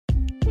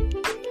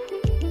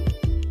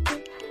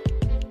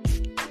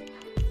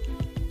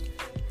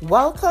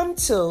Welcome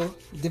to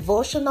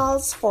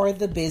Devotionals for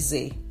the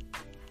Busy.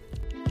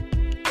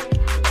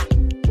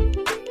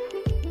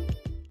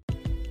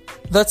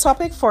 The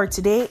topic for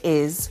today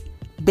is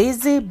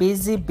busy,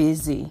 busy,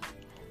 busy.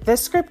 The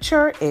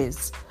scripture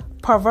is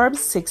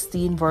Proverbs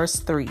 16 verse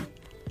 3.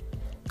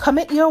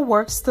 Commit your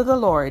works to the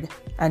Lord,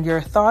 and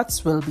your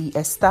thoughts will be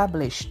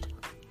established.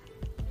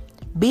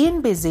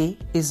 Being busy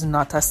is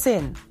not a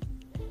sin.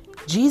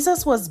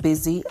 Jesus was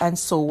busy, and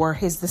so were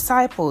his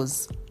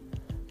disciples.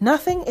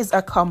 Nothing is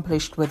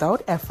accomplished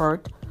without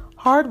effort,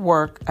 hard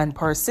work, and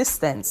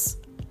persistence.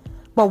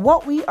 But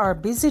what we are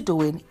busy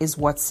doing is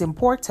what's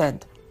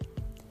important.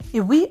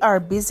 If we are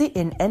busy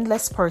in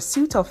endless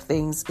pursuit of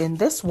things in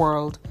this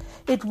world,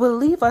 it will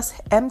leave us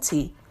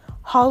empty,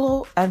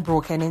 hollow, and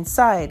broken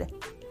inside.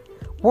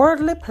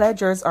 Worldly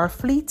pleasures are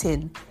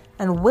fleeting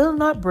and will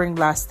not bring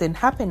lasting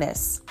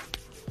happiness.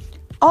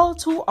 All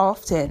too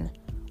often,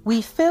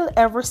 we fill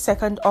every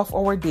second of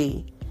our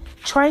day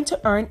trying to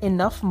earn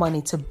enough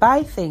money to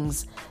buy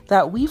things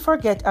that we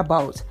forget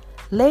about,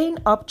 laying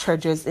up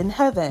treasures in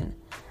heaven,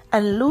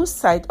 and lose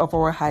sight of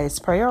our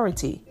highest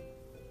priority.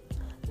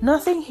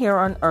 Nothing here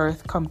on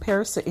earth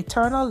compares to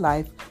eternal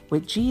life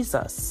with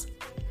Jesus.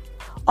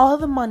 All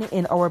the money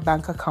in our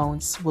bank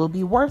accounts will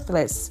be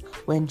worthless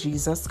when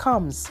Jesus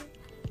comes.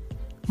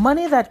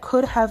 Money that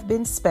could have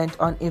been spent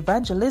on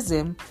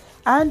evangelism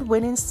and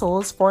winning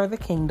souls for the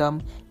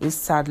kingdom is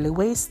sadly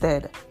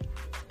wasted.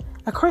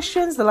 A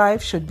Christian's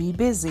life should be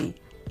busy,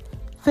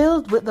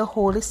 filled with the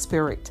Holy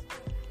Spirit,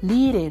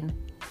 leading,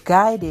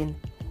 guiding,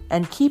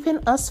 and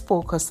keeping us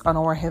focused on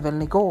our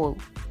heavenly goal.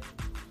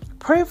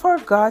 Pray for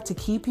God to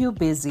keep you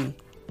busy,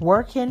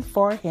 working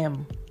for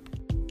Him.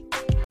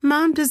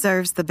 Mom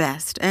deserves the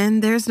best,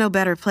 and there's no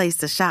better place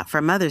to shop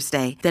for Mother's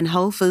Day than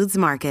Whole Foods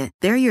Market.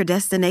 They're your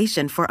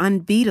destination for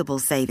unbeatable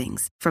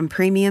savings, from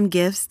premium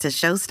gifts to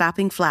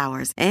show-stopping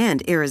flowers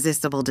and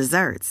irresistible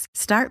desserts.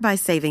 Start by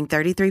saving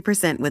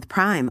 33% with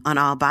Prime on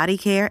all body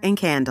care and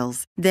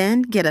candles.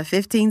 Then get a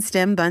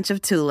 15-stem bunch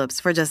of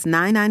tulips for just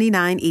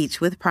 $9.99 each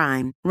with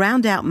Prime.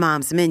 Round out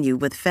Mom's menu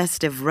with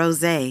festive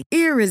rosé,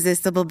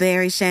 irresistible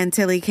berry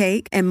chantilly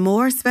cake, and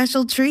more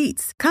special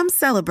treats. Come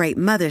celebrate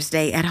Mother's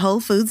Day at Whole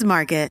Foods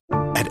Market.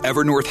 At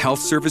Evernorth Health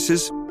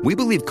Services, we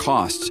believe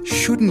costs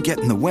shouldn't get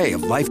in the way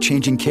of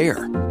life-changing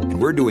care, and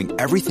we're doing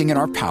everything in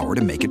our power to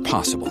make it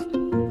possible.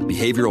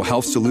 Behavioral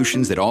health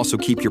solutions that also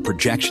keep your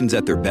projections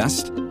at their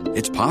best?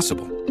 It's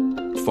possible.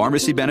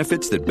 Pharmacy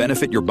benefits that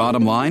benefit your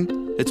bottom line?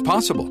 It's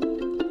possible.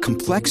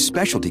 Complex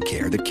specialty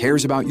care that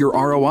cares about your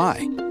ROI?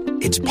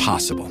 It's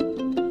possible.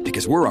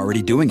 Because we're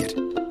already doing it.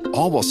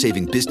 All while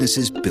saving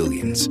businesses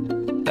billions.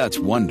 That's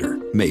Wonder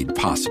made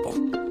possible.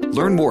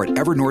 Learn more at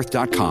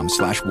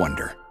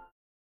evernorth.com/wonder.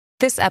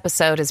 This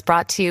episode is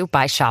brought to you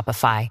by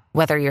Shopify.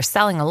 Whether you're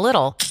selling a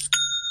little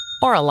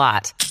or a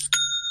lot,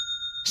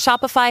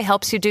 Shopify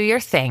helps you do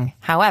your thing,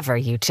 however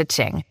you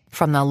cha-ching.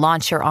 From the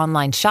launch your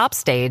online shop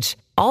stage,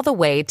 all the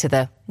way to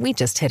the we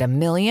just hit 1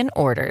 million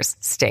orders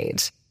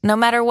stage. No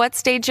matter what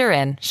stage you're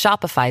in,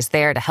 Shopify's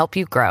there to help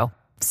you grow.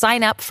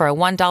 Sign up for a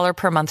 $1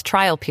 per month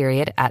trial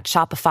period at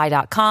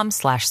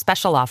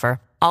shopify.com/special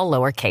offer, all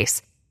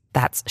lowercase.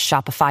 That's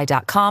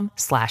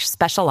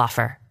shopify.com/special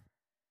offer.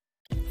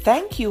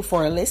 Thank you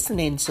for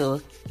listening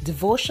to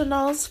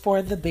Devotionals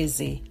for the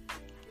Busy.